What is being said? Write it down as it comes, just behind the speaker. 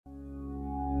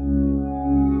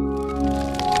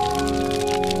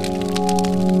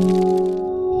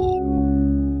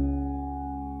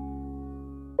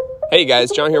Hey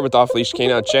guys, John here with Off Leash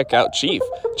K9. Check out Chief.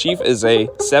 Chief is a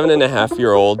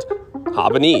 7.5-year-old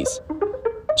Havanese.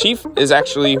 Chief is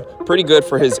actually pretty good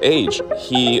for his age.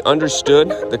 He understood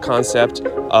the concept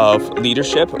of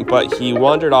leadership, but he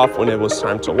wandered off when it was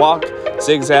time to walk,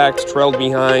 zigzagged, trailed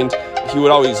behind. He would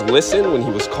always listen when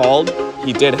he was called.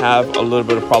 He did have a little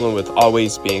bit of problem with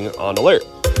always being on alert.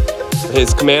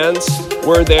 His commands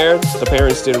were there. The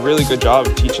parents did a really good job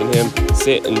of teaching him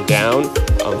sit and down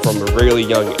from a really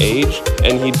young age,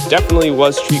 and he definitely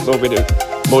was street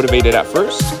motivated at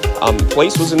first.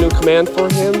 Place was a new command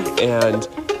for him, and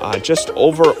just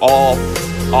overall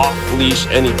off-leash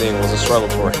anything was a struggle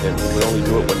for him. He would only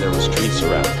do it when there was treats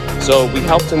around. So we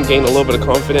helped him gain a little bit of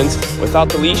confidence without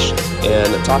the leash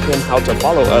and taught him how to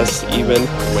follow us even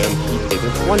when he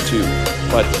didn't want to.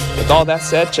 But with all that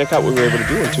said, check out what we were able to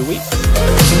do in 2 weeks.